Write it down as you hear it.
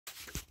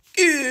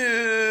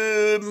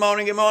Good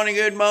morning, good morning,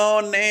 good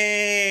morning.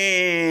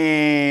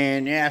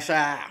 Yes,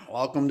 sir.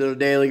 Welcome to the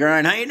Daily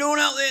Grind. How you doing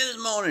out there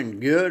this morning?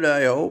 Good,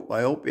 I hope.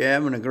 I hope you're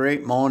having a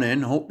great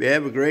morning. Hope you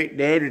have a great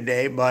day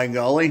today, by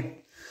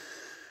golly.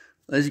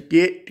 Let's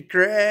get to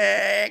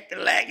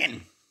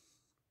crack-a-lackin'.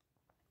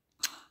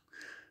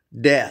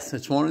 Death.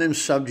 It's one of them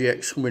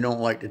subjects we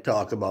don't like to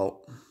talk about.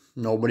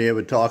 Nobody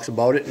ever talks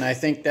about it, and I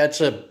think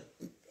that's a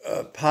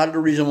part of the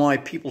reason why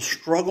people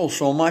struggle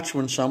so much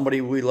when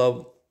somebody we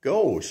love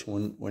goes,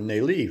 when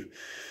they leave.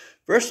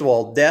 First of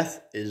all,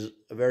 death is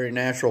a very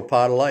natural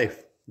part of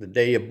life. The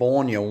day you're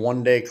born, you're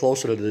one day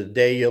closer to the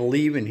day you're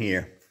leaving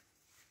here.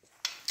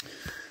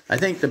 I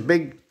think the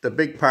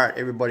big part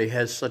everybody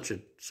has such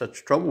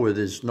trouble with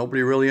is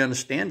nobody really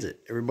understands it.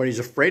 Everybody's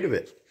afraid of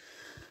it.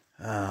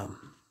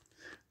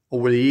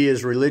 Over the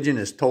years, religion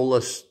has told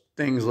us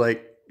things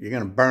like you're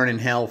going to burn in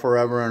hell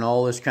forever and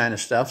all this kind of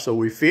stuff, so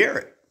we fear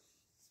it.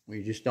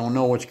 We just don't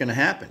know what's going to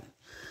happen.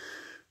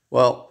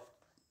 Well,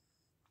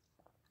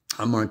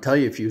 I'm going to tell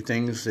you a few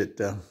things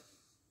that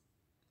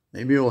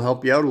maybe will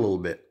help you out a little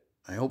bit.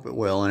 I hope it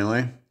will,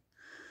 anyway.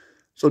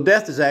 So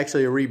death is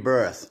actually a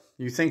rebirth.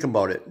 You think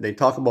about it. They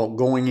talk about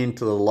going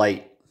into the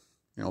light.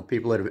 You know,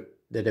 people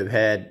that have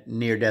had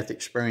near-death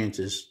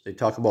experiences, they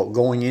talk about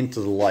going into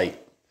the light.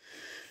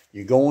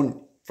 You're going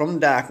from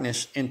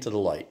darkness into the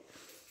light.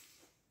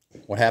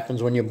 What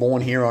happens when you're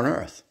born here on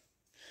earth?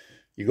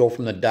 You go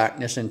from the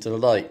darkness into the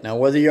light. Now,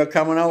 whether you're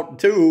coming out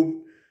the tube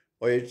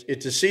or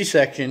it's a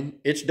C-section,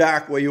 it's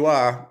dark where you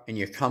are, and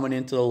you're coming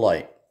into the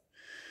light.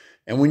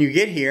 And when you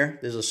get here,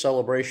 there's a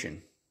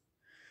celebration.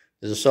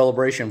 There's a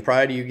celebration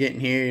prior to you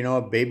getting here, you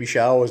know, baby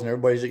showers, and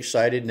everybody's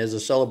excited, and there's a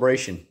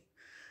celebration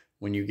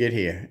when you get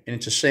here. And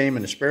it's the same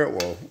in the spirit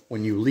world.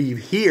 When you leave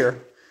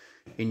here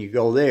and you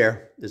go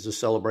there, there's a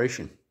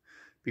celebration.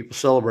 People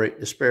celebrate,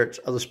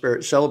 other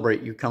spirits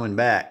celebrate you coming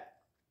back.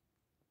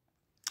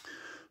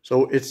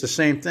 So it's the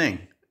same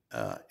thing.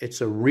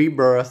 It's a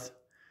rebirth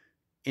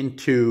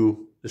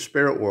into the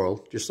spirit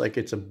world, just like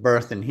it's a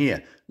birth in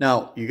here.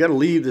 Now, you got to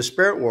leave the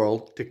spirit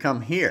world to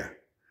come here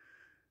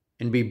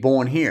and be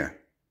born here.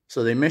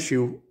 So they miss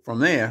you from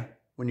there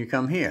when you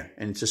come here.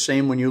 And it's the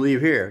same when you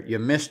leave here. You're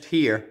missed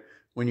here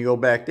when you go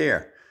back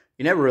there.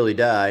 You never really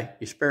die.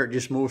 Your spirit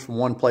just moves from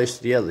one place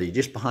to the other. You're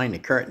just behind the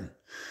curtain.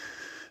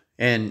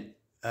 And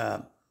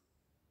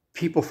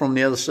people from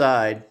the other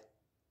side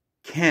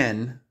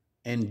can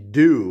and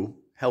do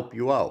help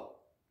you out.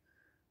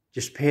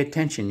 Just pay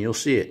attention, you'll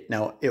see it.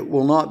 Now, it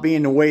will not be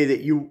in the way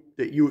that you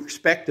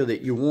expect or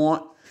that you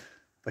want,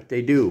 but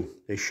they do.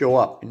 They show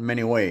up in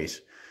many ways.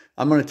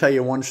 I'm going to tell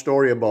you one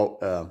story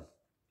about a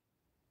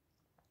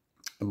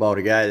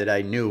guy that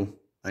I knew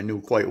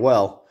quite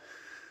well,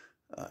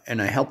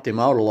 and I helped him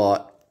out a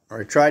lot,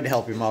 or I tried to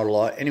help him out a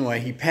lot.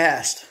 Anyway, he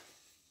passed.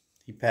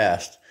 He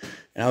passed.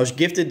 And I was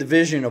gifted the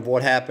vision of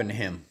what happened to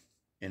him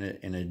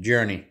in a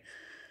journey.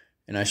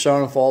 And I saw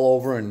him fall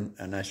over,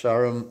 and I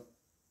saw him,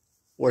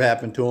 what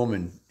happened to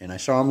him, and I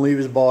saw him leave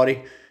his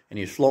body, and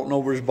he was floating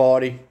over his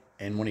body,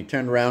 and when he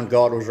turned around,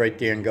 God was right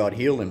there, and God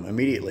healed him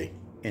immediately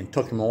and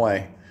took him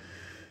away.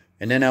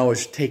 And then I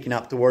was taken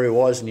up to where he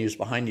was, and he was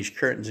behind these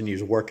curtains, and he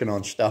was working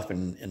on stuff,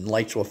 and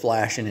lights were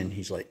flashing, and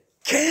he's like,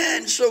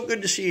 "Ken, so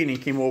good to see you," and he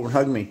came over and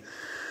hugged me.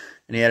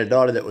 And he had a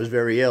daughter that was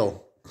very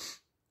ill,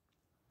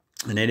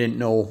 and they didn't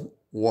know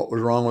what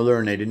was wrong with her,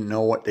 and they didn't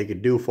know what they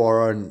could do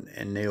for her,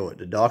 and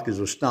the doctors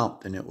were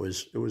stumped, and it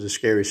was a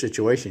scary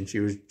situation. She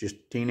was just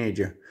a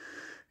teenager. And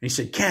he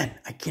said, "Ken,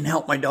 I can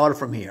help my daughter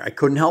from here. I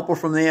couldn't help her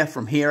from there.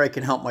 From here, I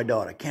can help my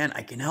daughter. Ken,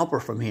 I can help her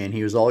from here." And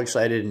he was all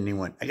excited, and he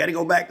went, "I got to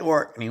go back to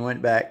work." And he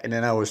went back, and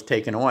then I was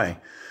taken away.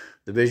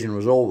 The vision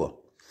was over.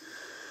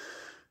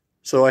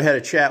 So I had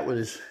a chat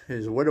with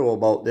his widow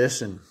about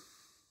this, and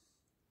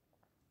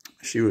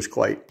she was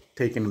quite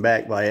taken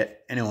aback by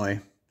it.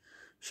 Anyway,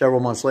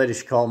 several months later,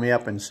 she called me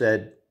up and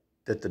said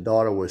that the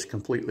daughter was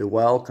completely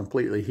well,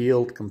 completely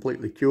healed,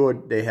 completely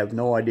cured. They have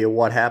no idea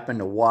what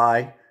happened or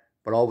why,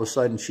 but all of a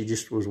sudden, she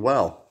just was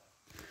well.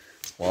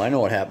 Well, I know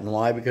what happened.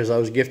 Why? Because I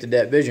was gifted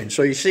that vision.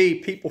 So you see,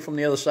 people from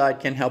the other side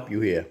can help you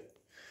here.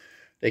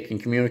 They can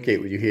communicate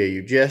with you here.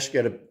 You just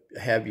got to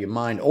have your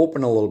mind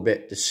open a little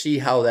bit to see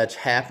how that's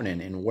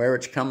happening and where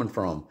it's coming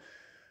from.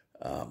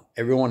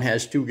 Everyone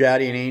has two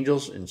guardian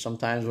angels, and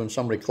sometimes when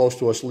somebody close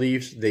to us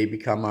leaves, they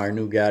become our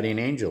new guardian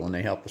angel, and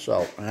they help us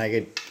out. And I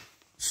get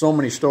so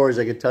many stories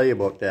I could tell you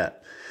about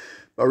that.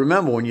 But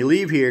remember, when you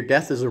leave here,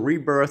 death is a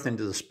rebirth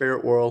into the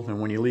spirit world, and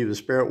when you leave the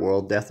spirit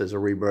world, death is a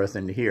rebirth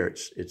into here.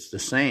 It's the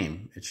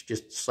same. It's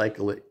just a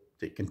cycle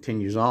that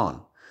continues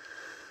on.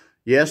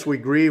 Yes, we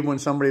grieve when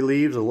somebody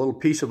leaves. A little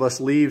piece of us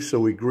leaves, so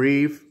we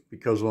grieve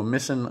because we're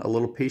missing a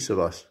little piece of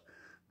us.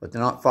 But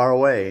they're not far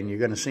away, and you're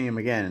going to see them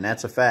again, and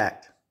that's a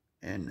fact.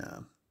 And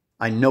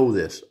I know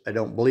this. I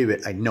don't believe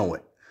it. I know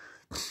it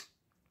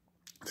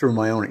through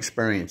my own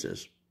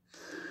experiences.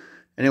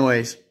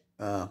 Anyways,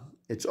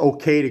 it's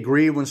okay to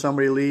grieve when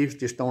somebody leaves.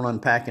 Just don't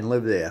unpack and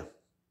live there.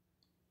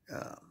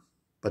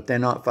 But they're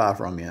not far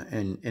from you,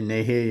 and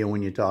they hear you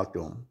when you talk to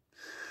them.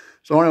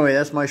 So anyway,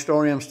 that's my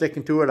story. I'm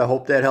sticking to it. I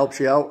hope that helps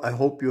you out. I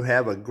hope you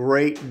have a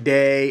great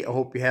day. I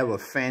hope you have a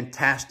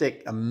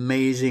fantastic,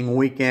 amazing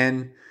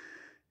weekend.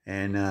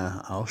 And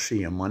I'll see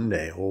you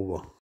Monday. Over.